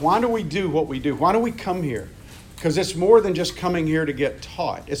Why do we do what we do? Why do we come here? Because it's more than just coming here to get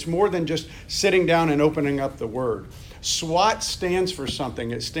taught. It's more than just sitting down and opening up the Word. SWAT stands for something.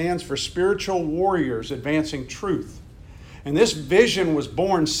 It stands for Spiritual Warriors Advancing Truth. And this vision was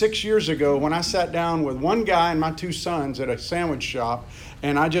born 6 years ago when I sat down with one guy and my two sons at a sandwich shop.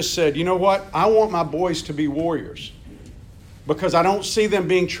 And I just said, you know what? I want my boys to be warriors. Because I don't see them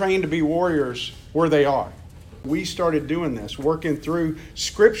being trained to be warriors where they are. We started doing this, working through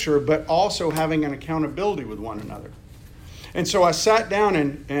Scripture, but also having an accountability with one another. And so I sat down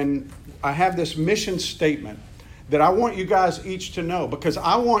and I have this mission statement that I want you guys each to know. Because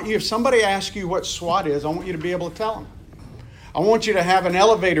I want you, if somebody asks you what SWAT is, I want you to be able to tell them. I want you to have an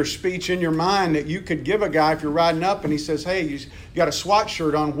elevator speech in your mind that you could give a guy if you're riding up and he says, hey, you got a SWAT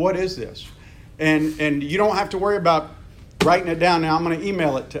shirt on, what is this? And you don't have to worry about writing it down now. I'm going to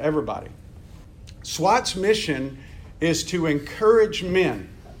email it to everybody. SWAT's mission is to encourage men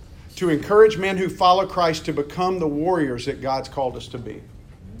who follow Christ to become the warriors that God's called us to be,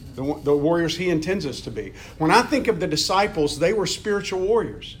 the warriors He intends us to be. When I think of the disciples, they were spiritual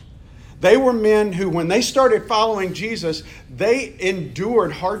warriors. They were men who, when they started following Jesus, they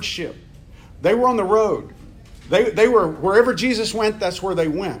endured hardship. They were on the road. They were, wherever Jesus went, that's where they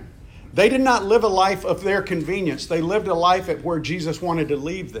went. They did not live a life of their convenience. They lived a life at where Jesus wanted to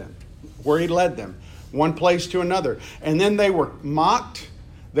leave them, where He led them, one place to another. And then they were mocked.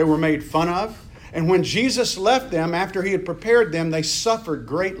 They were made fun of. And when Jesus left them, after He had prepared them, they suffered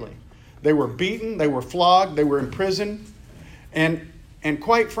greatly. They were beaten. They were flogged. They were imprisoned. And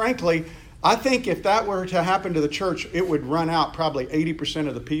quite frankly, I think if that were to happen to the church, it would run out probably 80%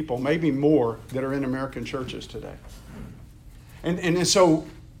 of the people, maybe more, that are in American churches today. And so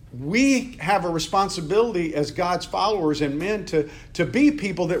we have a responsibility as God's followers and men to be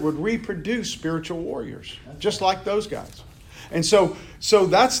people that would reproduce spiritual warriors, just like those guys. And so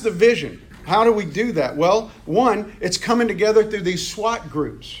that's the vision. How do we do that? Well, one, it's coming together through these SWAT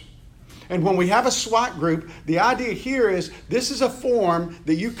groups. And when we have a SWAT group, the idea here is this is a forum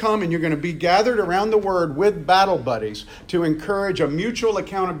that you come and you're going to be gathered around the Word with battle buddies to encourage a mutual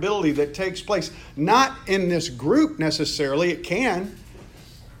accountability that takes place, not in this group necessarily. It can.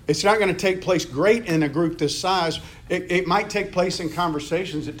 It's not going to take place great in a group this size. It might take place in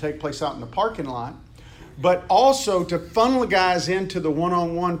conversations that take place out in the parking lot. But also to funnel guys into the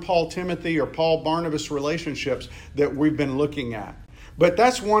one-on-one Paul Timothy or Paul Barnabas relationships that we've been looking at. But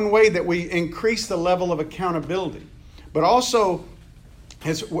that's one way that we increase the level of accountability. But also,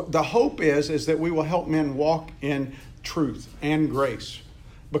 the hope is that we will help men walk in truth and grace.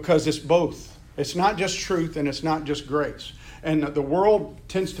 Because it's both. It's not just truth and it's not just grace. And the world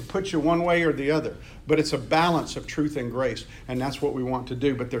tends to put you one way or the other. But it's a balance of truth and grace. And that's what we want to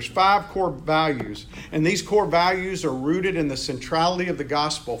do. But there's 5 core values. And these core values are rooted in the centrality of the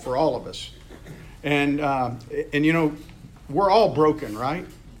gospel for all of us. And you know, we're all broken, right?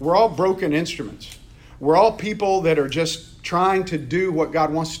 We're all broken instruments. We're all people that are just trying to do what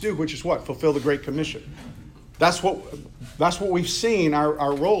God wants to do, which is what? Fulfill the Great Commission. That's what we've seen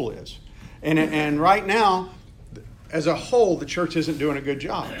our role is. And right now, as a whole, the church isn't doing a good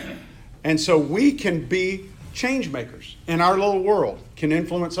job. And so we can be change makers in our little world, can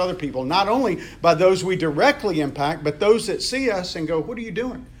influence other people, not only by those we directly impact, but those that see us and go, what are you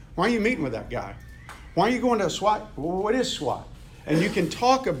doing? Why are you meeting with that guy? Why are you going to a SWAT? Well, what is SWAT? And you can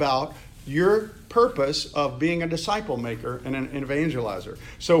talk about your purpose of being a disciple maker and an evangelizer.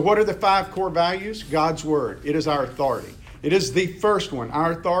 So what are the 5 core values? God's Word. It is our authority. It is the first one.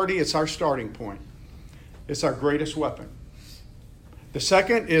 Our authority, it's our starting point. It's our greatest weapon. The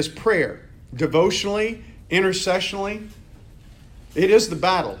second is prayer. Devotionally, intercessionally. It is the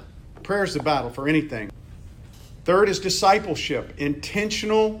battle. Prayer is the battle for anything. Third is discipleship.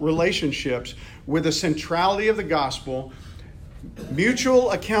 Intentional relationships with the centrality of the gospel,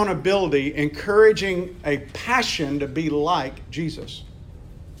 mutual accountability, encouraging a passion to be like Jesus.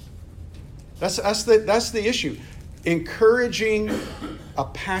 That's the issue. Encouraging a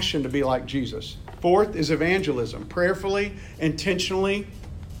passion to be like Jesus. Fourth is evangelism. Prayerfully, intentionally,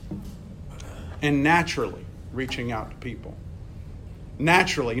 and naturally reaching out to people.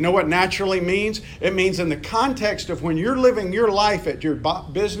 Naturally. You know what naturally means? It means in the context of when you're living your life at your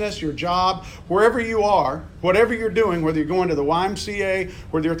business, your job, wherever you are, whatever you're doing, whether you're going to the YMCA,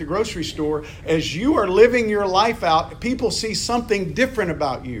 whether you're at the grocery store, as you are living your life out, people see something different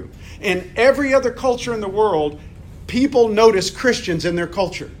about you. In every other culture in the world, people notice Christians in their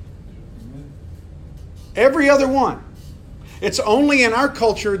culture. Every other one. It's only in our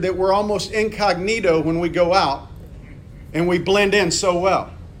culture that we're almost incognito when we go out. And we blend in so well.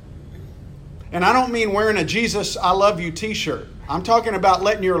 And I don't mean wearing a Jesus I love you t-shirt. I'm talking about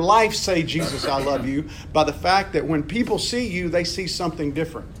letting your life say, Jesus, I love you, by the fact that when people see you, they see something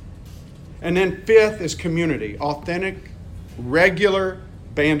different. And then fifth is community, authentic, regular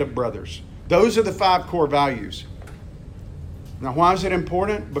band of brothers. Those are the 5 core values. Now, why is it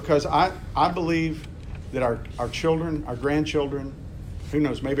important? Because I believe that our children, our grandchildren, who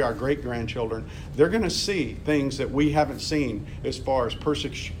knows, maybe our great-grandchildren, they're going to see things that we haven't seen as far as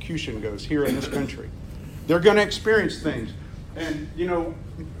persecution goes here in this country. They're going to experience things. And,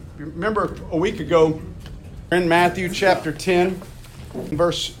 remember a week ago in Matthew chapter 10,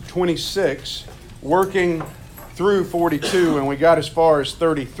 verse 26, working through 42, and we got as far as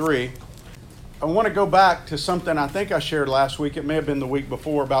 33. I want to go back to something I think I shared last week. It may have been the week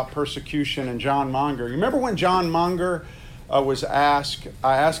before about persecution and John Monger. You remember when John Monger was asked,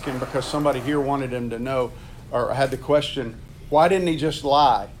 I asked him because somebody here wanted him to know, or had the question, why didn't he just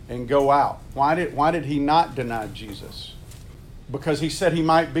lie and go out? Why did he not deny Jesus? Because he said he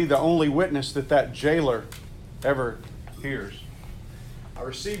might be the only witness that jailer ever hears. I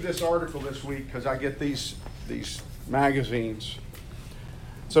received this article this week because I get these magazines.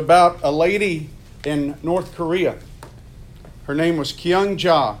 It's about a lady in North Korea. Her name was Kyung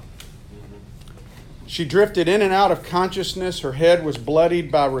Ja. She drifted in and out of consciousness. Her head was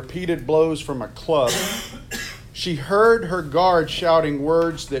bloodied by repeated blows from a club. She heard her guard shouting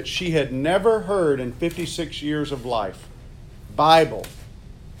words that she had never heard in 56 years of life. Bible,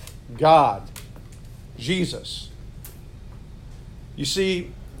 God, Jesus. You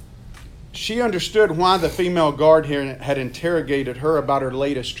see, she understood why the female guard here had interrogated her about her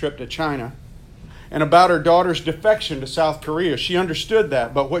latest trip to China and about her daughter's defection to South Korea. She understood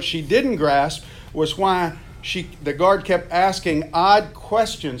that, but what she didn't grasp was why the guard kept asking odd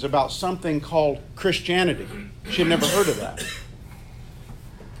questions about something called Christianity. She had never heard of that.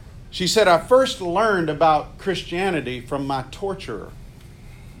 She said, I first learned about Christianity from my torturer.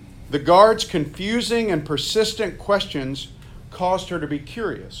 The guard's confusing and persistent questions caused her to be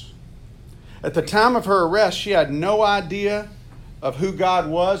curious. At the time of her arrest, she had no idea of who God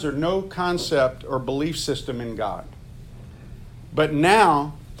was or no concept or belief system in God. But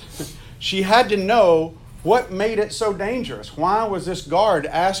now, she had to know what made it so dangerous. Why was this guard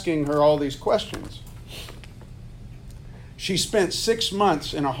asking her all these questions? She spent 6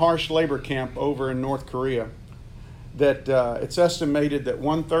 months in a harsh labor camp over in North Korea. It's estimated that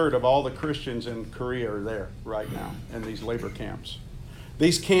 1/3 of all the Christians in Korea are there right now in these labor camps.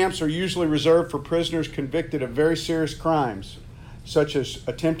 These camps are usually reserved for prisoners convicted of very serious crimes, such as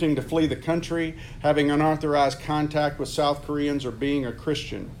attempting to flee the country, having unauthorized contact with South Koreans, or being a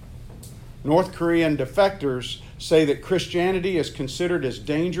Christian. North Korean defectors say that Christianity is considered as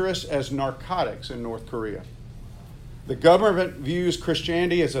dangerous as narcotics in North Korea. The government views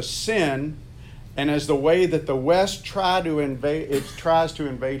Christianity as a sin and as the way that the West tries to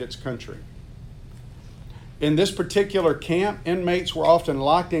invade its country. In this particular camp, inmates were often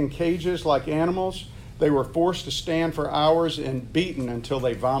locked in cages like animals. They were forced to stand for hours and beaten until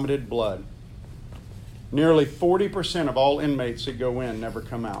they vomited blood. Nearly 40% of all inmates that go in never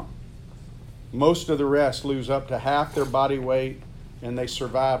come out. Most of the rest lose up to half their body weight, and they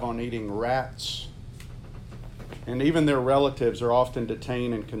survive on eating rats. And even their relatives are often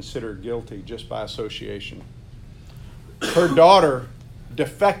detained and considered guilty just by association. Her daughter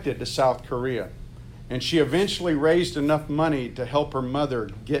defected to South Korea, and she eventually raised enough money to help her mother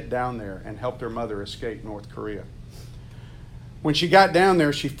get down there and helped her mother escape North Korea. When she got down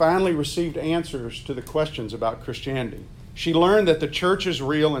there, she finally received answers to the questions about Christianity. She learned that the church is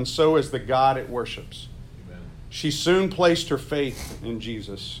real and so is the God it worships. Amen. She soon placed her faith in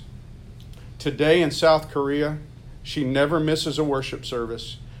Jesus. Today in South Korea, she never misses a worship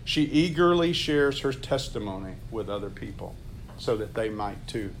service. She eagerly shares her testimony with other people so that they might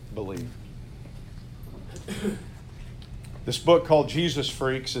too believe. This book called Jesus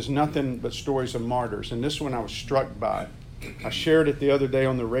Freaks is nothing but stories of martyrs, and this one I was struck by. I shared it the other day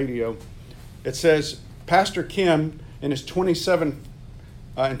on the radio. It says, Pastor Kim and 27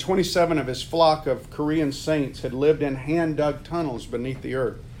 of his flock of Korean saints had lived in hand-dug tunnels beneath the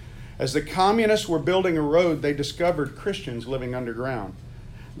earth. As the communists were building a road, they discovered Christians living underground.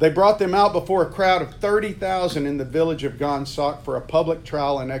 They brought them out before a crowd of 30,000 in the village of Gonsak for a public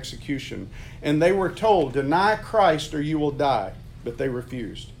trial and execution. And they were told, deny Christ or you will die. But they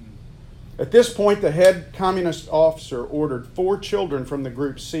refused. At this point, the head communist officer ordered 4 children from the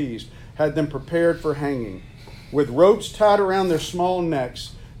group seized, had them prepared for hanging. With ropes tied around their small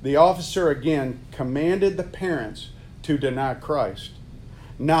necks, the officer again commanded the parents to deny Christ.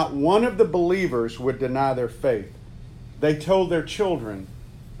 Not one of the believers would deny their faith. They told their children,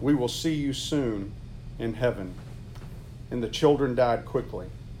 we will see you soon in heaven. and the children died quickly.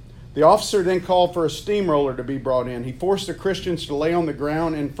 The officer then called for a steamroller to be brought in. He forced the Christians to lay on the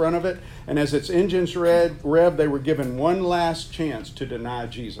ground in front of it, and as its engines revved, they were given one last chance to deny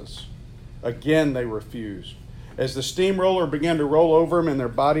Jesus. Again, they refused. As the steamroller began to roll over them and their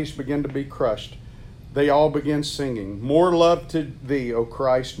bodies began to be crushed, they all began singing, "More love to thee, O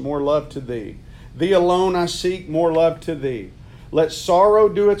Christ, more love to thee. Thee alone I seek, more love to thee. Let sorrow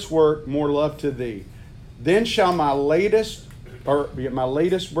do its work, more love to thee. Then shall my latest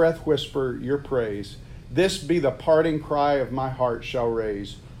breath whisper your praise. This be the parting cry of my heart shall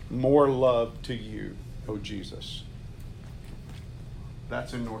raise, more love to you, O Jesus."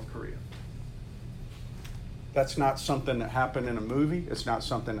 That's in North Korea. That's not something that happened in a movie. It's not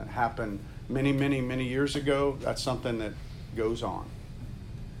something that happened many, many, many years ago. That's something that goes on.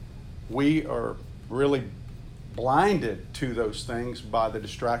 We are really blinded to those things by the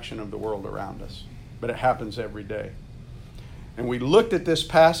distraction of the world around us. But it happens every day. And we looked at this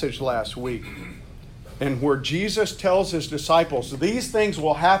passage last week, and where Jesus tells his disciples, these things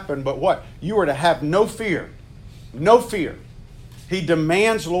will happen, but what? You are to have no fear. No fear. He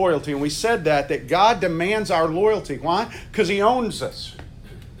demands loyalty. And we said that God demands our loyalty. Why? Because he owns us.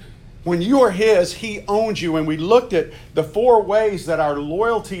 When you are his, he owns you. And we looked at the 4 ways that our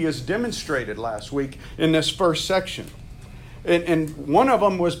loyalty is demonstrated last week in this first section. And one of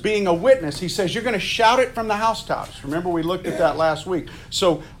them was being a witness. He says, you're going to shout it from the housetops. Remember, we looked at that last week.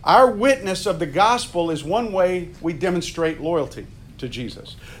 So our witness of the gospel is one way we demonstrate loyalty to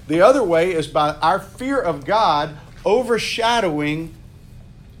Jesus. The other way is by our fear of God overshadowing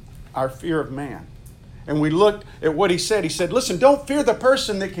our fear of man. And we looked at what he said. He said, listen, don't fear the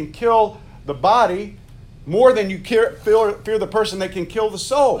person that can kill the body more than you fear the person that can kill the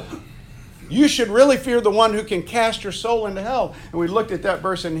soul. You should really fear the one who can cast your soul into hell. And we looked at that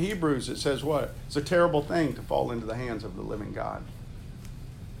verse in Hebrews. It says what? It's a terrible thing to fall into the hands of the living God.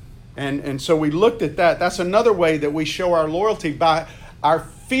 And so we looked at that. That's another way that we show our loyalty, by our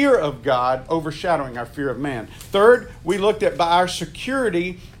fear of God overshadowing our fear of man. Third, we looked at by our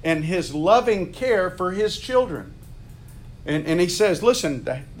security and his loving care for his children. And he says, listen,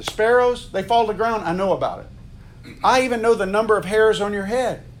 the sparrows, they fall to the ground. I know about it. I even know the number of hairs on your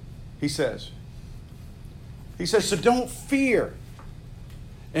head, he says. He says, so don't fear.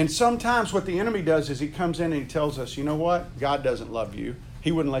 And sometimes what the enemy does is he comes in and he tells us, you know what? God doesn't love you.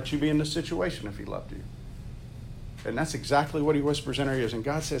 He wouldn't let you be in this situation if he loved you. And that's exactly what he whispers in our ears. And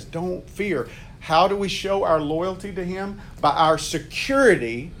God says, don't fear. How do we show our loyalty to him? By our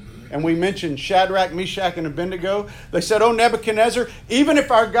security. And we mentioned Shadrach, Meshach, and Abednego. They said, oh, Nebuchadnezzar, even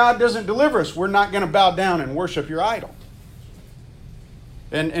if our God doesn't deliver us, we're not going to bow down and worship your idol.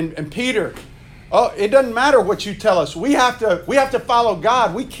 And Peter, oh, it doesn't matter what you tell us. We have to follow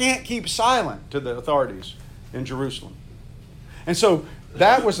God. We can't keep silent to the authorities in Jerusalem. And so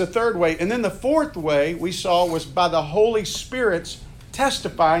that was the third way. And then the fourth way we saw was by the Holy Spirit's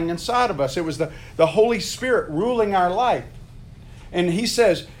testifying inside of us. It was the Holy Spirit ruling our life. And he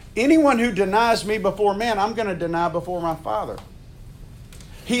says, anyone who denies me before man, I'm going to deny before my Father.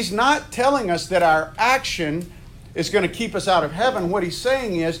 He's not telling us that our action is going to keep us out of heaven. What he's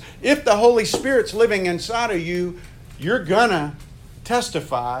saying is, if the Holy Spirit's living inside of you, you're going to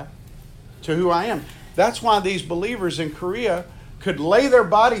testify to who I am. That's why these believers in Korea could lay their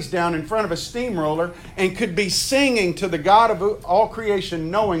bodies down in front of a steamroller and could be singing to the God of all creation,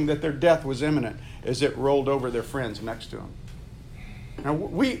 knowing that their death was imminent as it rolled over their friends next to them. Now,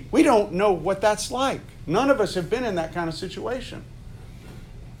 we don't know what that's like. None of us have been in that kind of situation.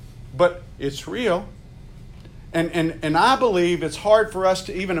 But it's real. And I believe it's hard for us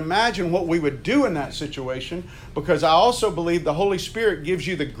to even imagine what we would do in that situation, because I also believe the Holy Spirit gives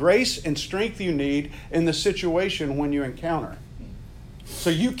you the grace and strength you need in the situation when you encounter it. So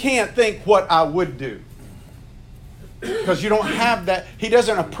you can't think what I would do, because you don't have that. He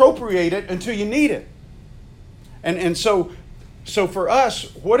doesn't appropriate it until you need it. And so for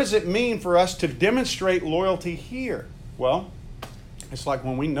us, what does it mean for us to demonstrate loyalty here? Well, it's like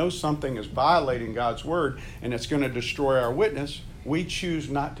when we know something is violating God's word and it's going to destroy our witness, we choose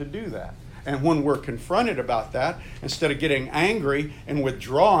not to do that. And when we're confronted about that, instead of getting angry and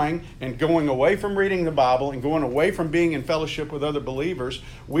withdrawing and going away from reading the Bible and going away from being in fellowship with other believers,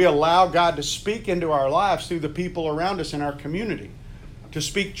 we allow God to speak into our lives through the people around us in our community, to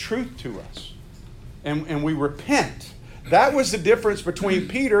speak truth to us. And we repent. That was the difference between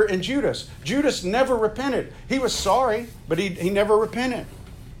Peter and Judas. Judas never repented. He was sorry, but he never repented.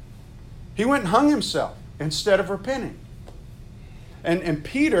 He went and hung himself instead of repenting. And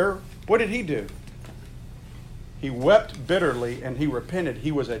Peter, what did he do? He wept bitterly and he repented.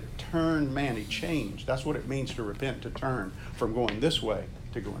 He was a turned man. He changed. That's what it means to repent, to turn from going this way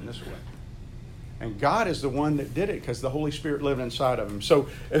to going this way. And God is the one that did it because the Holy Spirit lived inside of him. So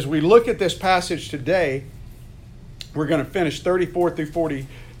as we look at this passage today, we're going to finish 34 through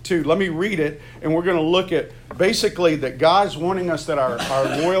 42. Let me read it, and we're going to look at basically that God's warning us that our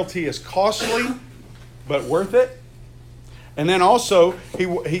loyalty is costly, but worth it. And then also,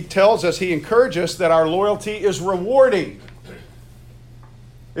 he tells us, he encourages us that our loyalty is rewarding.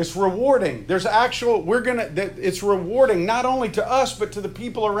 It's rewarding. It's rewarding not only to us, but to the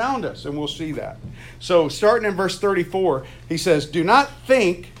people around us. And we'll see that. So starting in verse 34, he says, "Do not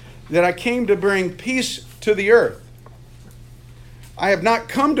think that I came to bring peace to the earth. I have not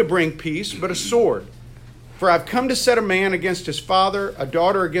come to bring peace, but a sword. For I've come to set a man against his father, a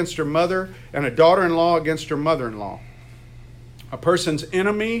daughter against her mother, and a daughter-in-law against her mother-in-law. A person's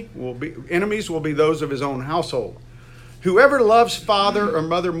enemies will be those of his own household. Whoever loves father or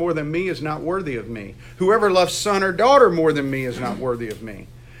mother more than me is not worthy of me. Whoever loves son or daughter more than me is not worthy of me.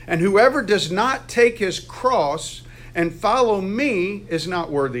 And whoever does not take his cross and follow me is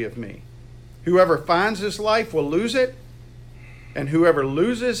not worthy of me. Whoever finds his life will lose it, and whoever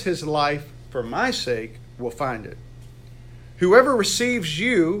loses his life for my sake will find it. Whoever receives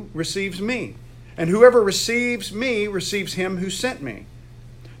you receives me, and whoever receives me receives him who sent me.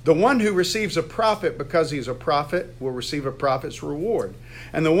 The one who receives a prophet because he is a prophet will receive a prophet's reward.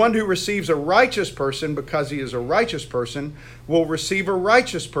 And the one who receives a righteous person because he is a righteous person will receive a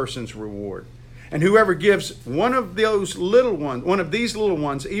righteous person's reward. And whoever gives one of these little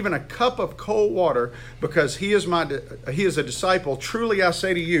ones, even a cup of cold water, because he is a disciple, truly I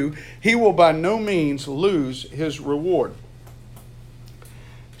say to you, he will by no means lose his reward."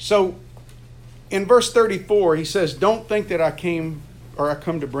 So in verse 34, he says, "Don't think that I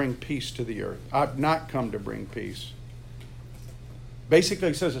come to bring peace to the earth. I've not come to bring peace." Basically,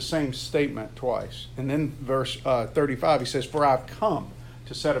 he says the same statement twice. And then verse 35, he says, "For I've come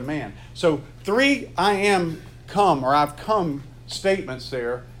to set a man." So 3 "I am come" or "I've come" statements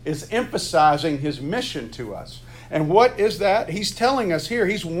there is emphasizing his mission to us. And what is that? He's telling us here,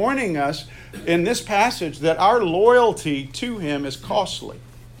 he's warning us in this passage that our loyalty to him is costly.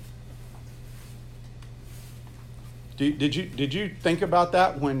 Did you think about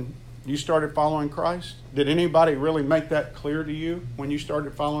that when you started following Christ? Did anybody really make that clear to you when you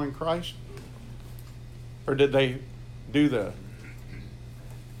started following Christ? Or did they do the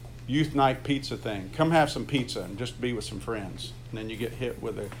youth night pizza thing? Come have some pizza and just be with some friends. And then you get hit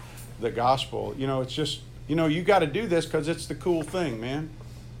with the gospel. It's just, you got to do this because it's the cool thing, man.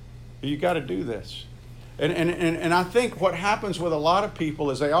 You got to do this. And I think what happens with a lot of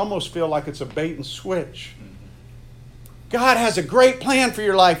people is they almost feel like it's a bait and switch. God has a great plan for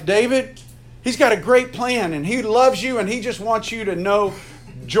your life, David. He's got a great plan, and he loves you, and he just wants you to know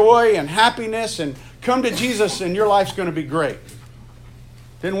joy and happiness, and come to Jesus, and your life's going to be great.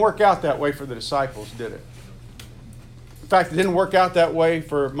 Didn't work out that way for the disciples, did it? In fact, it didn't work out that way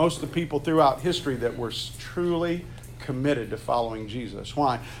for most of the people throughout history that were truly committed to following Jesus.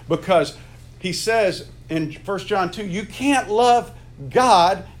 Why? Because he says in 1 John 2, you can't love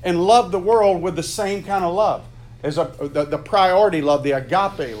God and love the world with the same kind of love. As the priority love, the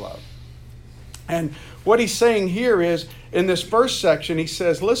agape love. And what he's saying here is, in this first section, he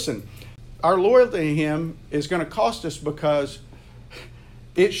says, listen, our loyalty to him is going to cost us because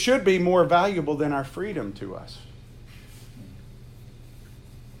it should be more valuable than our freedom to us.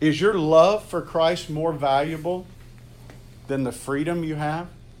 Is your love for Christ more valuable than the freedom you have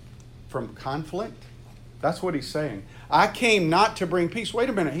from conflict? That's what he's saying. I came not to bring peace. Wait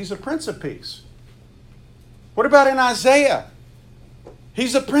a minute, he's the Prince of Peace. What about in Isaiah?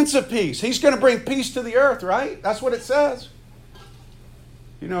 He's the Prince of Peace. He's going to bring peace to the earth, right? That's what it says.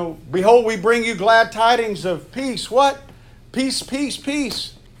 Behold, we bring you glad tidings of peace. What? Peace, peace,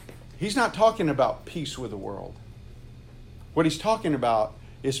 peace. He's not talking about peace with the world. What he's talking about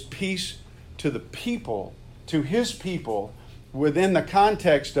is peace to the people, to his people, within the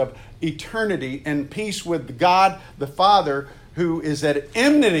context of eternity, and peace with God the Father, who is at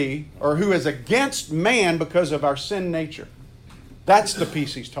enmity or who is against man because of our sin nature. That's the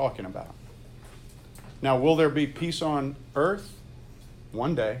peace he's talking about. Now, will there be peace on earth?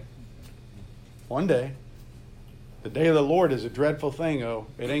 One day. One day. The day of the Lord is a dreadful thing, oh.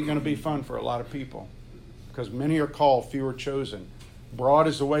 It ain't going to be fun for a lot of people. Because many are called, few are chosen. Broad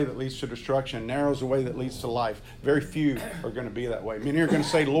is the way that leads to destruction. Narrow is the way that leads to life. Very few are going to be that way. Many are going to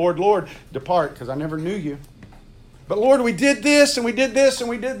say, Lord, Lord, depart, because I never knew you. But Lord, we did this, and we did this, and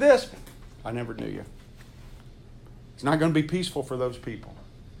we did this. I never knew you. It's not going to be peaceful for those people.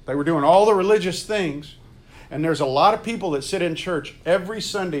 They were doing all the religious things, And there's a lot of people that sit in church every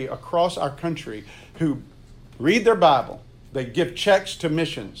Sunday across our country who read their Bible. They give checks to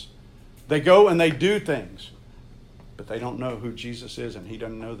missions. They go and they do things. But they don't know who Jesus is, and he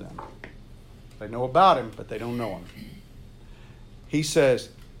doesn't know them. They know about him, but they don't know him. He says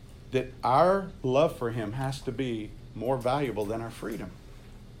that our love for him has to be more valuable than our freedom.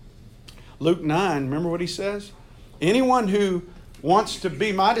 Luke 9, remember what he says? Anyone who wants to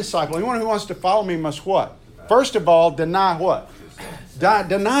be my disciple, anyone who wants to follow me must what? First of all, deny what?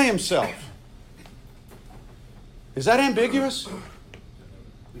 Deny himself. Is that ambiguous?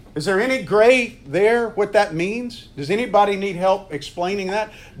 Is there any gray there what that means? Does anybody need help explaining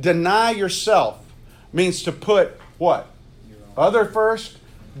that? Deny yourself means to put what? Other first,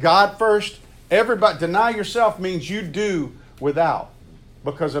 God first. Everybody. Deny yourself means you do without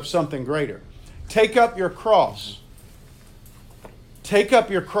because of something greater. Take up your cross. Take up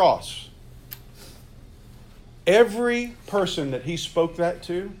your cross. Every person that he spoke that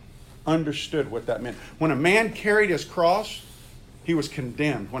to understood what that meant. When a man carried his cross, he was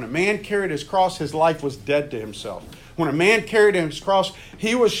condemned. When a man carried his cross, his life was dead to himself. When a man carried his cross,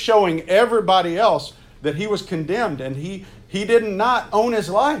 he was showing everybody else that he was condemned, and he did not own his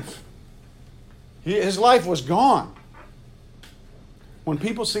life. His life was gone. When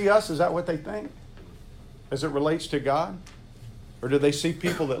people see us, is that what they think as it relates to God? Or do they see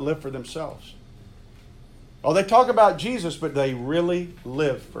people that live for themselves? Oh, they talk about Jesus, but they really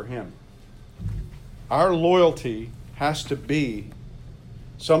live for him. Our loyalty has to be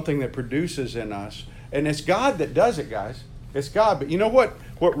something that produces in us. And it's God that does it, guys. It's God. But you know what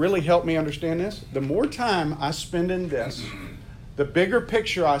really helped me understand this? The more time I spend in this, the bigger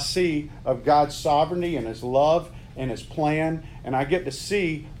picture I see of God's sovereignty and his love and his plan, and I get to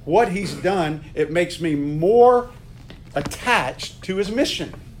see what he's done, it makes me more attached to his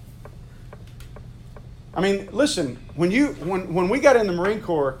mission. I mean, listen, when we got in the Marine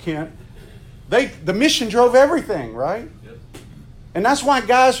Corps, Kent, the mission drove everything, right? Yep. And that's why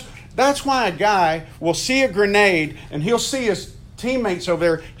a guy will see a grenade and he'll see his teammates over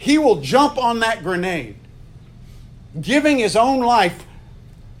there. He will jump on that grenade, giving his own life,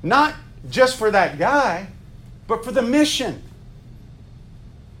 not just for that guy, but for the mission.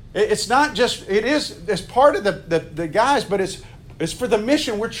 It's not just, it's part of the guys, but it's for the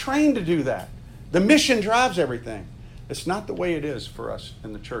mission. We're trained to do that. The mission drives everything. It's not the way it is for us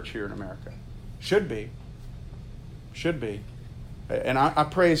in the church here in America. Should be. Should be. And I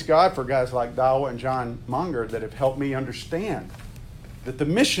praise God for guys like Dawa and John Munger that have helped me understand that the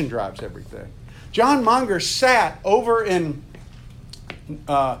mission drives everything. John Munger sat over in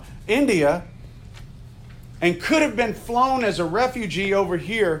India and could have been flown as a refugee over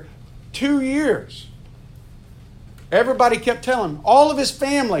here 2 years. Everybody kept telling him, all of his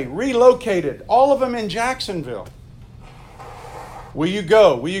family relocated, all of them in Jacksonville. Will you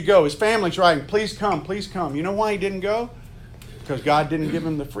go? Will you go? His family's writing, please come, please come. You know why he didn't go? Because God didn't give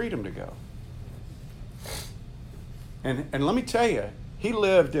him the freedom to go. And let me tell you, he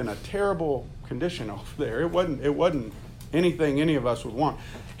lived in a terrible condition over there. It wasn't anything any of us would want.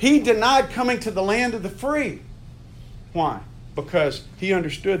 He denied coming to the land of the free. Why? Because he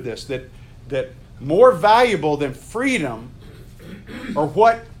understood this, that more valuable than freedom or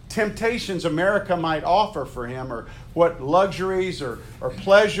what temptations America might offer for him or what luxuries or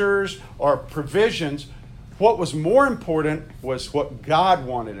pleasures or provisions, what was more important was what God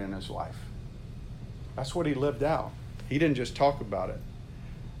wanted in his life. That's what he lived out. He didn't just talk about it.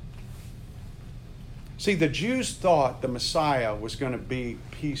 See, the Jews thought the Messiah was going to be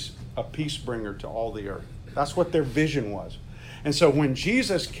a peace bringer to all the earth. That's what their vision was. And so when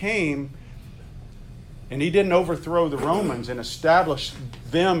Jesus came, and he didn't overthrow the Romans and establish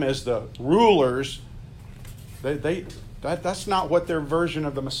them as the rulers, that's not what their version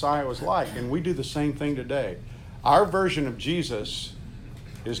of the Messiah was like. And we do the same thing today. Our version of Jesus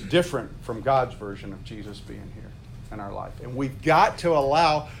is different from God's version of Jesus being here in our life. And we've got to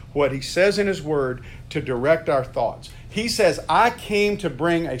allow what he says in his word to direct our thoughts. He says, I came to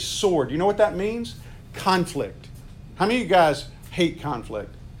bring a sword. You know what that means? Conflict. How many of you guys hate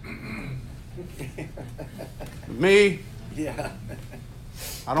conflict? Me? Yeah.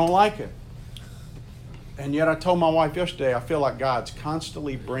 I don't like it. And yet I told my wife yesterday, I feel like God's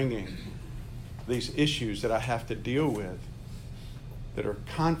constantly bringing these issues that I have to deal with that are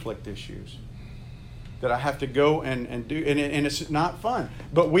conflict issues that I have to go and do. And it's not fun.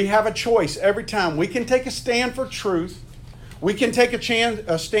 But we have a choice every time. We can take a stand for truth. We can take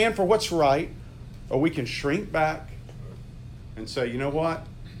a stand for what's right. Or we can shrink back and say, you know what?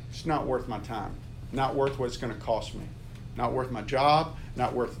 It's not worth my time. Not worth what it's going to cost me. Not worth my job.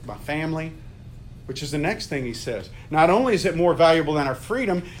 Not worth my family. which is the next thing he says. Not only is it more valuable than our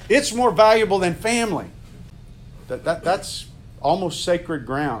freedom, it's more valuable than family. That's almost sacred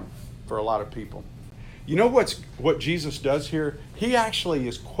ground for a lot of people. You know what Jesus does here? He actually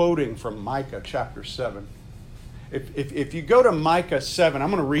is quoting from Micah chapter 7. If you go to Micah 7,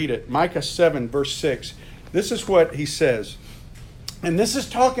 I'm going to read it. Micah 7, verse 6. This is what he says. And this is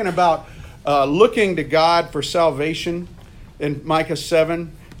talking about looking to God for salvation in Micah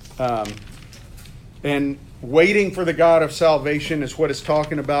 7. And waiting for the God of salvation is what it's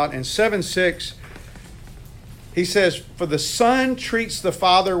talking about. In 7:6, he says, "For the son treats the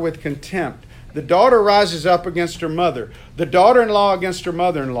father with contempt. The daughter rises up against her mother. The daughter-in-law against her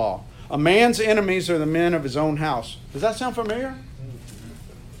mother-in-law. A man's enemies are the men of his own house." Does that sound familiar?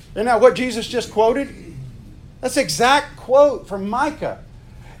 Isn't that what Jesus just quoted? That's the exact quote from Micah.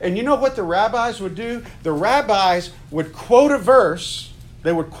 And you know what the rabbis would do? The rabbis would quote a verse.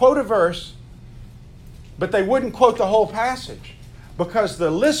 They would quote a verse, but they wouldn't quote the whole passage. Because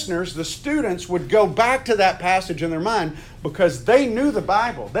the listeners, the students, would go back to that passage in their mind because they knew the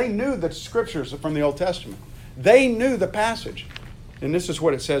Bible. They knew the scriptures from the Old Testament. They knew the passage. And this is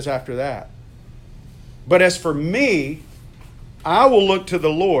what it says after that. "But as for me, I will look to the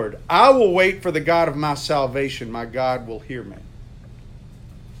Lord. I will wait for the God of my salvation. My God will hear me."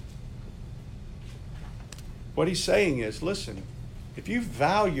 What he's saying is, listen, if you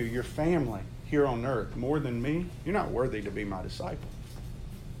value your family here on earth more than me, you're not worthy to be my disciple.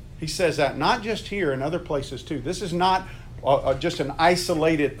 He says that not just here, in other places too. This is not just an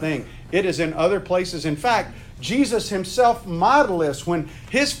isolated thing. It is in other places. In fact, Jesus himself modeled this when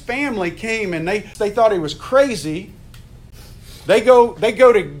his family came and they thought he was crazy. They go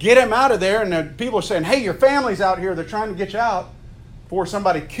to get him out of there, and the people are saying, "Hey, your family's out here. They're trying to get you out before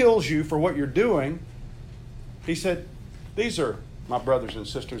somebody kills you for what you're doing." He said, "These are my brothers and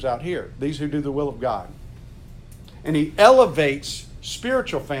sisters out here, these who do the will of God." And he elevates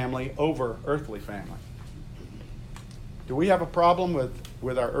spiritual family over earthly family. Do we have a problem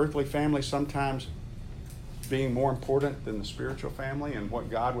with our earthly family sometimes being more important than the spiritual family and what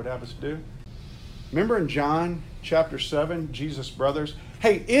God would have us do? Remember in John chapter 7, Jesus' brothers,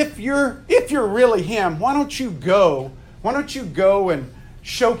 "Hey, if you're really him, why don't you go and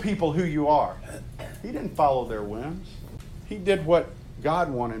show people who you are?" He didn't follow their whims. He did what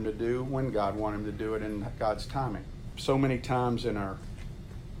God wanted him to do when God wanted him to do it in God's timing. So many times in our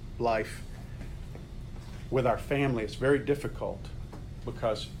life with our family, it's very difficult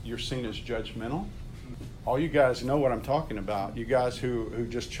because you're seen as judgmental. All you guys know what I'm talking about. You guys who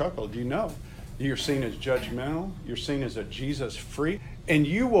just chuckled, you know. You're seen as judgmental. You're seen as a Jesus freak. And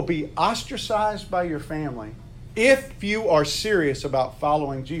you will be ostracized by your family if you are serious about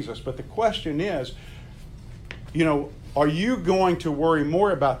following Jesus. But the question is, are you going to worry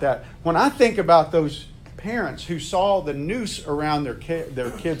more about that? When I think about those parents who saw the noose around their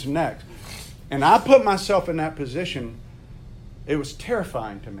kids' necks, and I put myself in that position, it was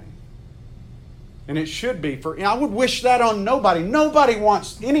terrifying to me. And it should be. I would wish that on nobody. Nobody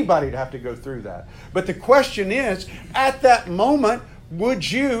wants anybody to have to go through that. But the question is, at that moment, would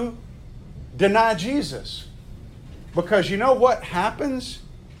you deny Jesus? Because you know what happens?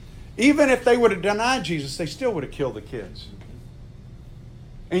 Even if they would have denied Jesus, they still would have killed the kids.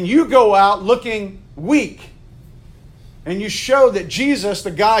 And you go out looking weak. And you show that Jesus,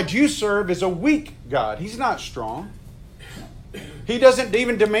 the God you serve, is a weak God. He's not strong. He doesn't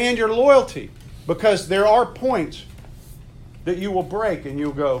even demand your loyalty. Because there are points that you will break and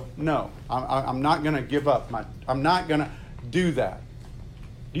you'll go, "No, I'm not going to give up. I'm not going to do that."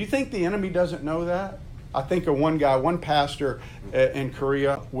 Do you think the enemy doesn't know that? I think of one pastor in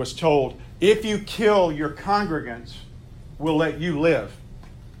Korea was told, "If you kill your congregants, we'll let you live."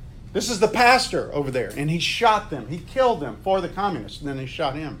 This is the pastor over there, and he shot them. He killed them for the communists, and then they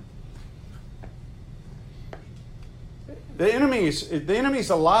shot him. The enemy's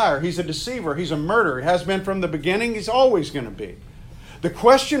a liar. He's a deceiver. He's a murderer. He has been from the beginning. He's always going to be. The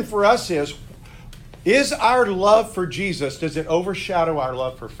question for us is our love for Jesus, does it overshadow our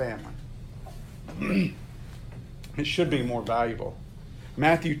love for family? It should be more valuable.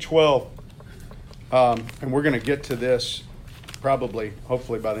 Matthew 12, and we're going to get to this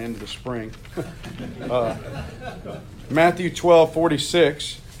hopefully by the end of the spring. Matthew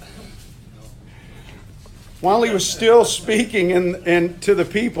 12:46. While he was still speaking and to the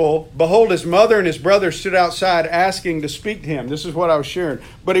people, behold, his mother and his brother stood outside asking to speak to him. This is what I was sharing.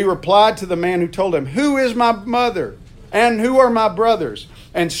 But he replied to the man who told him, "Who is my mother? And who are my brothers?"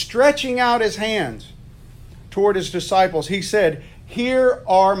 And stretching out his hands toward his disciples, he said, "Here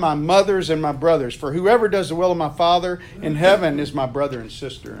are my mothers and my brothers. For whoever does the will of my Father in heaven is my brother and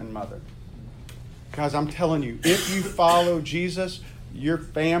sister and mother." Guys, I'm telling you, if you follow Jesus, your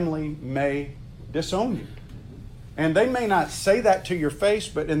family may disown you. And they may not say that to your face,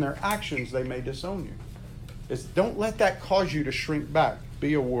 but in their actions, they may disown you. Don't let that cause you to shrink back.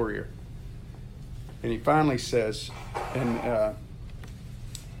 Be a warrior. And he finally says, in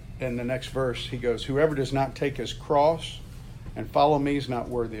the next verse, he goes, whoever does not take his cross and follow me is not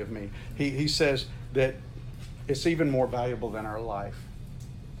worthy of me. He says that it's even more valuable than our life.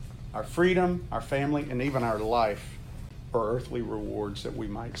 Our freedom, our family, and even our life are earthly rewards that we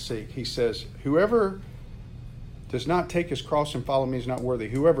might seek. He says, whoever does not take his cross and follow me is not worthy.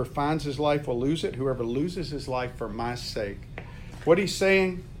 Whoever finds his life will lose it. Whoever loses his life for my sake. What he's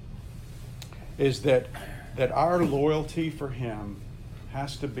saying is that our loyalty for him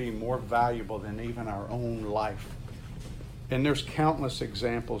has to be more valuable than even our own life. And there's countless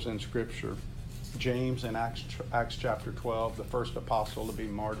examples in Scripture. James in Acts chapter 12, the first apostle to be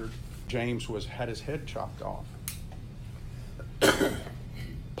martyred. James had his head chopped off.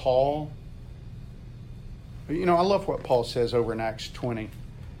 Paul, I love what Paul says over in Acts 20.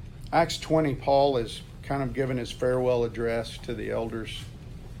 Acts 20, Paul is kind of giving his farewell address to the elders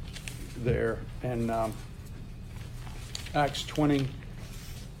there. And Acts 20,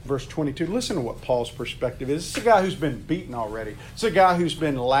 verse 22. Listen to what Paul's perspective is. This is a guy who's been beaten already. It's a guy who's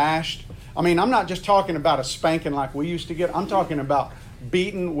been lashed. I mean, I'm not just talking about a spanking like we used to get. I'm talking about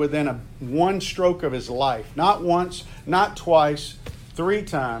beaten within one stroke of his life. Not once, not twice, 3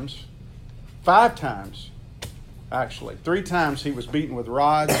 times, 5 times, actually. 3 times he was beaten with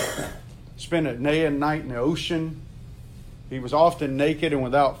rods, spent a day and night in the ocean. He was often naked and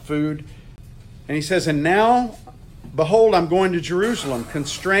without food. And he says, and now, behold, I'm going to Jerusalem,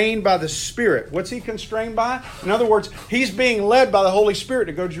 constrained by the Spirit. What's he constrained by? In other words, he's being led by the Holy Spirit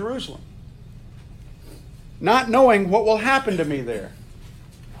to go to Jerusalem, not knowing what will happen to me there.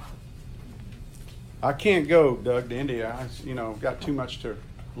 I can't go, Doug, to India. I've got too much to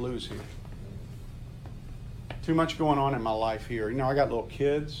lose here. Too much going on in my life here. I got little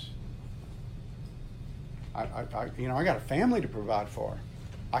kids. I got a family to provide for.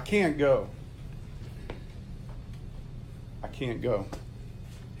 I can't go. I can't go.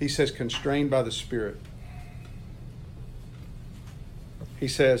 He says, constrained by the Spirit. He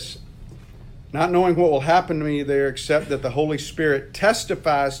says, not knowing what will happen to me there, except that the Holy Spirit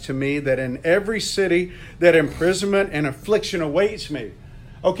testifies to me that in every city that imprisonment and affliction awaits me.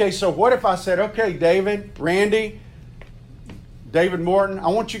 Okay, so what if I said, okay, David, Randy, David Morton, I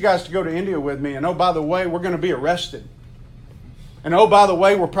want you guys to go to India with me, and oh, by the way, we're going to be arrested. And oh, by the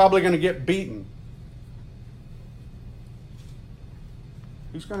way, we're probably going to get beaten.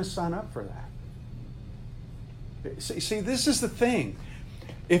 Who's going to sign up for that? See, this is the thing.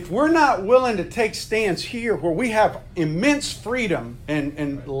 If we're not willing to take stands here where we have immense freedom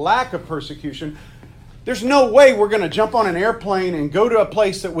and lack of persecution, there's no way we're going to jump on an airplane and go to a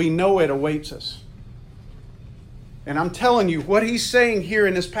place that we know it awaits us. And I'm telling you, what he's saying here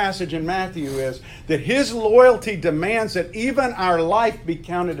in this passage in Matthew is that his loyalty demands that even our life be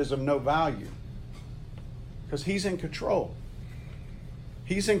counted as of no value. Because he's in control.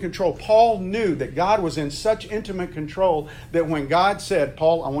 He's in control. Paul knew that God was in such intimate control that when God said,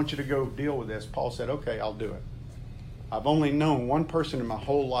 Paul, I want you to go deal with this, Paul said, okay, I'll do it. I've only known one person in my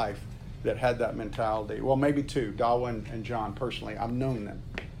whole life that had that mentality. Well, maybe 2, Dawa and John personally. I've known them.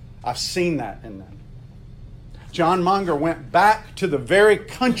 I've seen that in them. John Munger went back to the very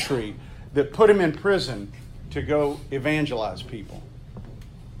country that put him in prison to go evangelize people.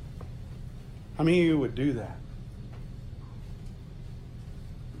 How many of you would do that?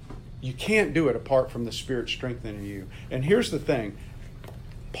 You can't do it apart from the Spirit strengthening you. And here's the thing.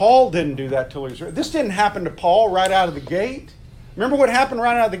 Paul didn't do that till he was... This didn't happen to Paul right out of the gate. Remember what happened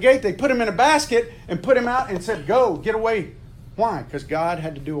right out of the gate? They put him in a basket and put him out and said, go, get away. Why? Because God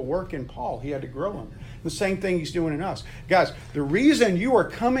had to do a work in Paul. He had to grow him. The same thing he's doing in us. Guys, the reason you are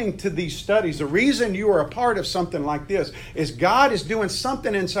coming to these studies, the reason you are a part of something like this, is God is doing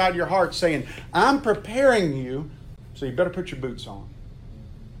something inside your heart saying, I'm preparing you, so you better put your boots on.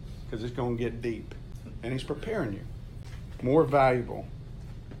 Because it's going to get deep. And he's preparing you. More valuable.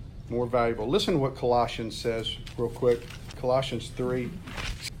 More valuable. Listen to what Colossians says real quick. Colossians 3.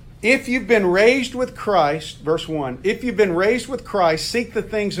 If you've been raised with Christ, verse 1, if you've been raised with Christ, seek the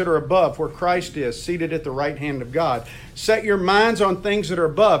things that are above, where Christ is, seated at the right hand of God. Set your minds on things that are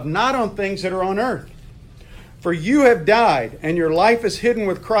above, not on things that are on earth. For you have died, and your life is hidden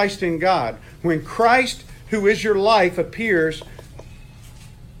with Christ in God. When Christ, who is your life, appears,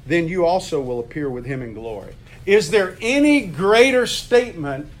 then you also will appear with him in glory. Is there any greater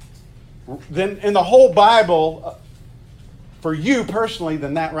statement than in the whole Bible for you personally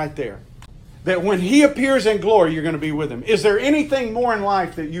than that right there? that when He appears in glory, you're going to be with Him. Is there anything more in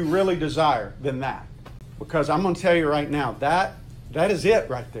life that you really desire than that? Because I'm going to tell you right now, that is it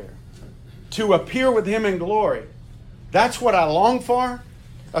right there. To appear with Him in glory. That's what I long for.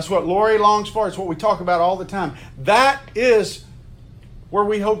 That's what Lori longs for. It's what we talk about all the time. That is where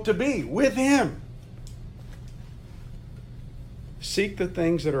we hope to be, with Him. Seek the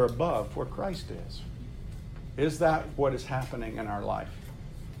things that are above, where Christ is. Is that what is happening in our life?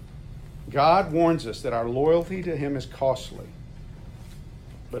 God warns us that our loyalty to Him is costly,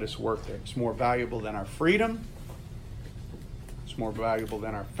 but it's worth it. It's more valuable than our freedom. It's more valuable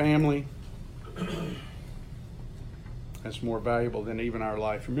than our family. It's more valuable than even our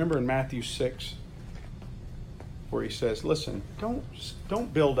life. Remember in Matthew 6, where He says, listen,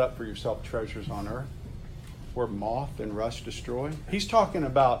 don't build up for yourself treasures on earth where moth and rust destroy. He's talking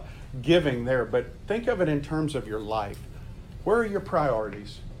about giving there, but think of it in terms of your life. Where are your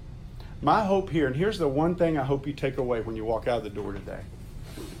priorities? My hope here, and here's the one thing I hope you take away when you walk out of the door today,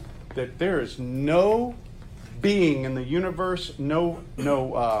 that there is no being in the universe, no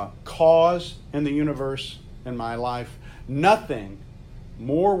cause in the universe in my life, nothing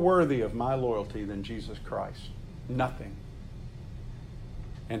more worthy of my loyalty than Jesus Christ. Nothing.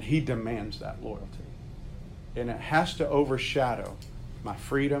 And He demands that loyalty. And it has to overshadow my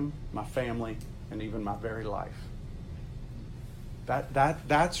freedom, my family, and even my very life.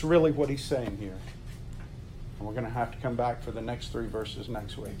 That's really what He's saying here. And we're going to have to come back for the next 3 verses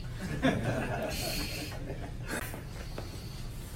next week.